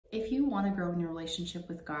If you want to grow in your relationship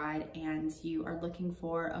with God and you are looking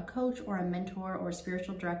for a coach or a mentor or a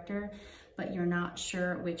spiritual director, but you're not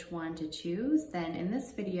sure which one to choose, then in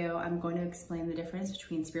this video, I'm going to explain the difference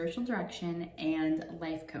between spiritual direction and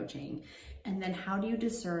life coaching. And then how do you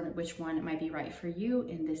discern which one might be right for you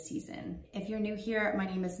in this season? If you're new here, my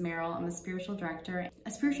name is Meryl. I'm a spiritual director.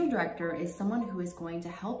 A spiritual director is someone who is going to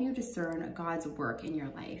help you discern God's work in your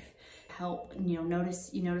life. Help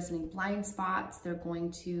notice any blind spots. They're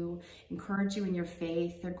going to encourage you in your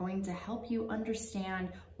faith. They're going to help you understand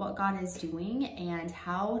what God is doing and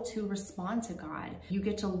how to respond to God. You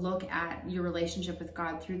get to look at your relationship with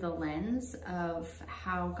God through the lens of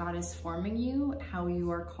how God is forming you, how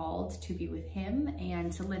you are called to be with Him,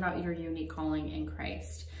 and to live out your unique calling in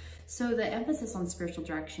Christ. So the emphasis on spiritual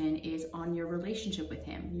direction is on your relationship with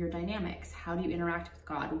Him, your dynamics. How do you interact with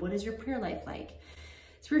God? What is your prayer life like?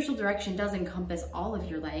 Spiritual direction does encompass all of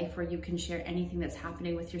your life, where you can share anything that's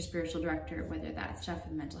happening with your spiritual director, whether that's stuff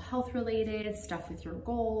with mental health related, stuff with your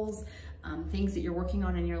goals, things that you're working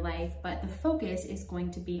on in your life. But the focus is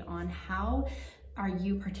going to be on how are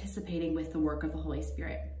you participating with the work of the Holy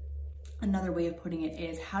Spirit. Another way of putting it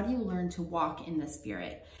is, how do you learn to walk in the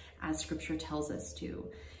Spirit as Scripture tells us to?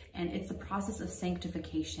 And it's the process of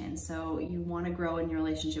sanctification. So you want to grow in your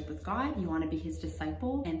relationship with God, you want to be His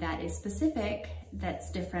disciple, and that is specific.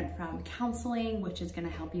 That's different from counseling, which is going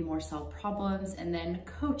to help you more solve problems, and then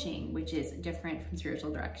coaching, which is different from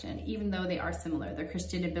spiritual direction, even though they are similar. They're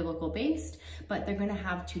Christian and biblical based, but they're going to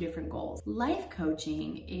have two different goals. Life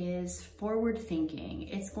coaching is forward thinking.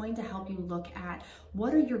 It's going to help you look at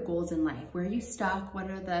what are your goals in life? Where are you stuck?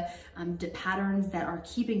 What are the patterns that are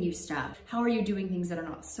keeping you stuck? How are you doing things that are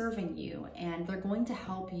not serving you? And they're going to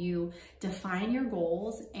help you define your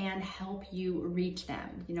goals and help you reach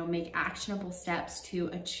them, make actionable steps to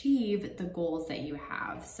achieve the goals that you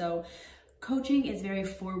have. So coaching is very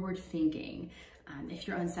forward thinking. If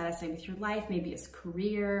you're unsatisfied with your life, maybe it's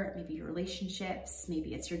career, maybe your relationships,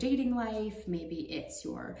 maybe it's your dating life, maybe it's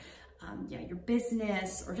your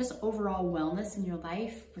business, or just overall wellness in your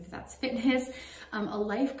life, whether that's fitness. A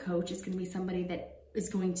life coach is going to be somebody that is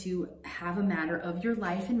going to have a matter of your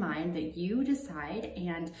life in mind that you decide,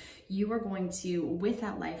 and you are going to, with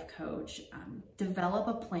that life coach, develop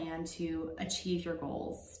a plan to achieve your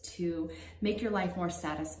goals, to make your life more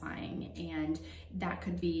satisfying. And that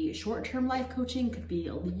could be short-term life coaching, could be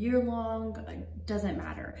a year-long, doesn't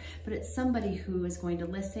matter. But it's somebody who is going to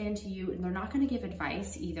listen to you, and they're not going to give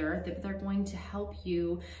advice either. They're going to help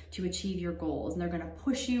you to achieve your goals, and they're going to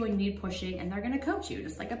push you when you need pushing, and they're going to coach you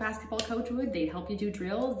just like a basketball coach would. They help you do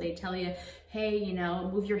drills. They tell you, hey,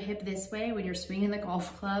 move your hip this way when you're swinging the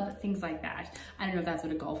golf club, things like that. I don't know if that's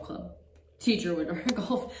what a golf club teacher would, or I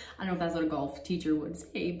don't know if that's what a golf teacher would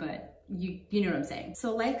say, but you know what I'm saying.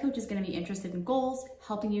 So a life coach is going to be interested in goals,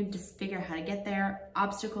 helping you just figure out how to get there,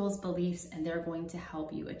 obstacles, beliefs, and they're going to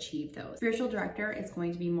help you achieve those. Spiritual director is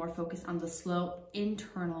going to be more focused on the slow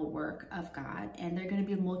internal work of God, and they're going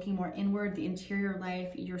to be looking more inward, the interior life,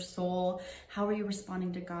 your soul. How are you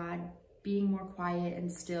responding to God? Being more quiet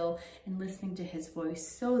and still and listening to His voice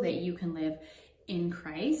so that you can live in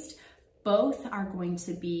Christ. Both are going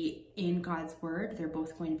to be in God's word. They're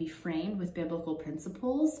both going to be framed with biblical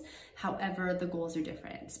principles. However, the goals are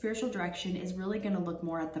different. Spiritual direction is really going to look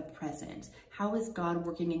more at the present. How is God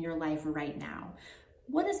working in your life right now?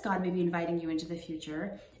 What is God maybe inviting you into the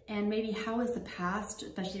future? And maybe how is the past,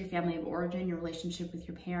 especially your family of origin, your relationship with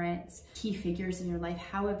your parents, key figures in your life,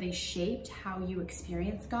 how have they shaped how you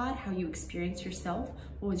experience God, how you experience yourself?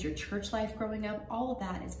 What was your church life growing up? All of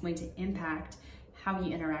that is going to impact how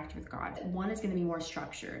you interact with God. One is going to be more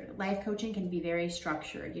structured. Life coaching can be very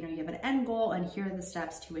structured. You have an end goal, and here are the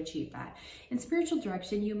steps to achieve that. In spiritual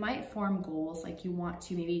direction, you might form goals, like you want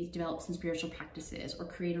to maybe develop some spiritual practices or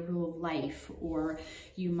create a rule of life, or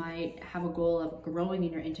you might have a goal of growing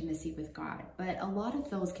in your intimacy with God. But a lot of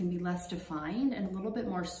those can be less defined and a little bit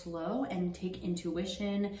more slow and take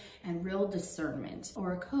intuition and real discernment.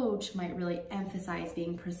 Or a coach might really emphasize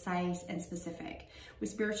being precise and specific. With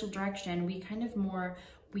spiritual direction,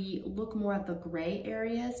 we look more at the gray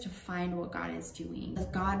areas to find what God is doing.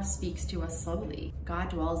 God speaks to us slowly. God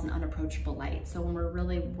dwells in unapproachable light. So when we're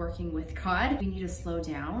really working with God, we need to slow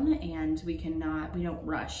down, and we don't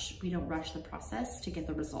rush the process to get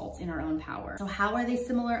the results in our own power. So how are they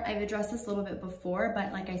similar? I've addressed this a little bit before,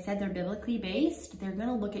 but like I said, they're biblically based. They're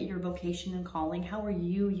gonna look at your vocation and calling. How are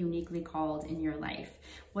you uniquely called in your life?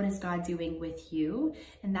 What is God doing with you?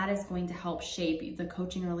 And that is going to help shape the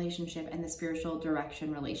coaching relationship and the spiritual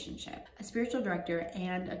direction relationship. A spiritual director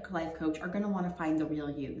and a life coach are going to want to find the real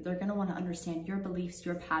you. They're going to want to understand your beliefs,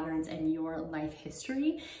 your patterns, and your life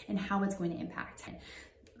history and how it's going to impact it.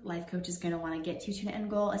 life coach is going to want to get you to an end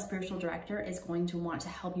goal, a spiritual director is going to want to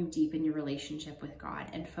help you deepen your relationship with God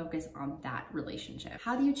and focus on that relationship.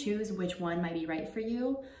 How do you choose which one might be right for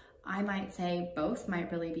you? I might say both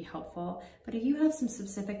might really be helpful, but if you have some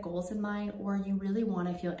specific goals in mind, or you really want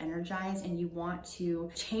to feel energized and you want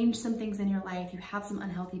to change some things in your life, you have some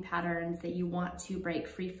unhealthy patterns that you want to break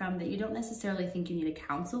free from that you don't necessarily think you need a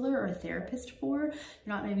counselor or a therapist for, you're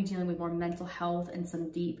not maybe dealing with more mental health and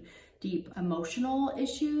some deep emotional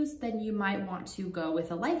issues, then you might want to go with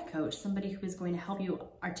a life coach, somebody who is going to help you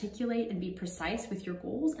articulate and be precise with your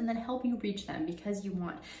goals and then help you reach them because you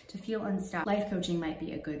want to feel unstuck. Life coaching might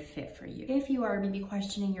be a good fit for you. If you are maybe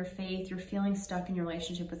questioning your faith, you're feeling stuck in your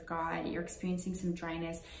relationship with God, you're experiencing some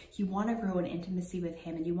dryness, you want to grow in intimacy with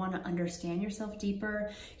Him and you want to understand yourself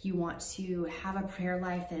deeper, you want to have a prayer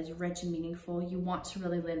life that is rich and meaningful, you want to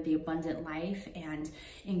really live the abundant life and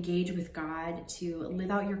engage with God, to live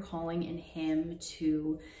out your calling in Him,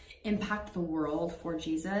 to impact the world for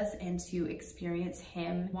Jesus and to experience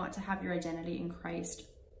Him, want to have your identity in Christ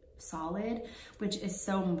solid, which is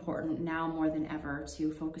so important now more than ever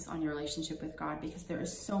to focus on your relationship with God, because there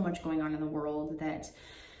is so much going on in the world that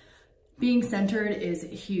being centered is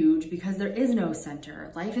huge, because there is no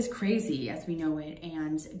center. Life is crazy as we know it,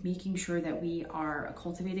 and making sure that we are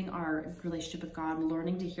cultivating our relationship with God,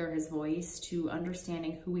 learning to hear His voice, to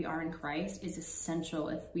understanding who we are in Christ is essential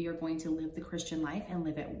if we are going to live the Christian life and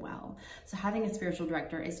live it well. So having a spiritual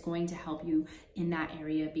director is going to help you in that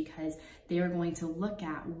area, because they are going to look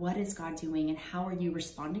at what is God doing and how are you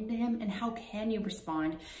responding to Him, and how can you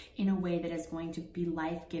respond in a way that is going to be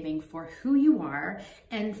life-giving for who you are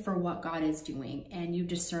and for what God is doing, and you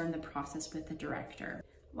discern the process with the director.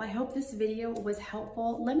 Well, I hope this video was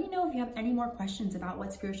helpful. Let me know if you have any more questions about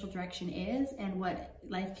what spiritual direction is and what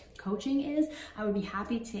life coaching is. I would be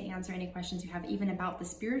happy to answer any questions you have even about the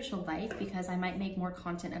spiritual life, because I might make more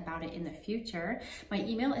content about it in the future. My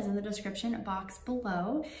email is in the description box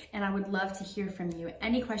below, and I would love to hear from you.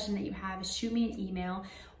 Any question that you have, shoot me an email.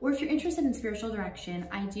 Or if you're interested in spiritual direction,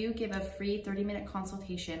 I do give a free 30-minute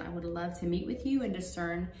consultation. I would love to meet with you and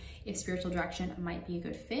discern if spiritual direction might be a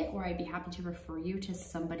good fit, or I'd be happy to refer you to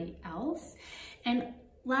somebody else. And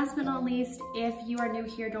last but not least, if you are new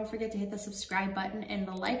here, don't forget to hit the subscribe button and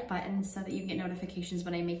the like button so that you get notifications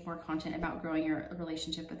when I make more content about growing your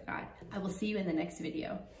relationship with God. I will see you in the next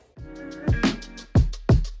video.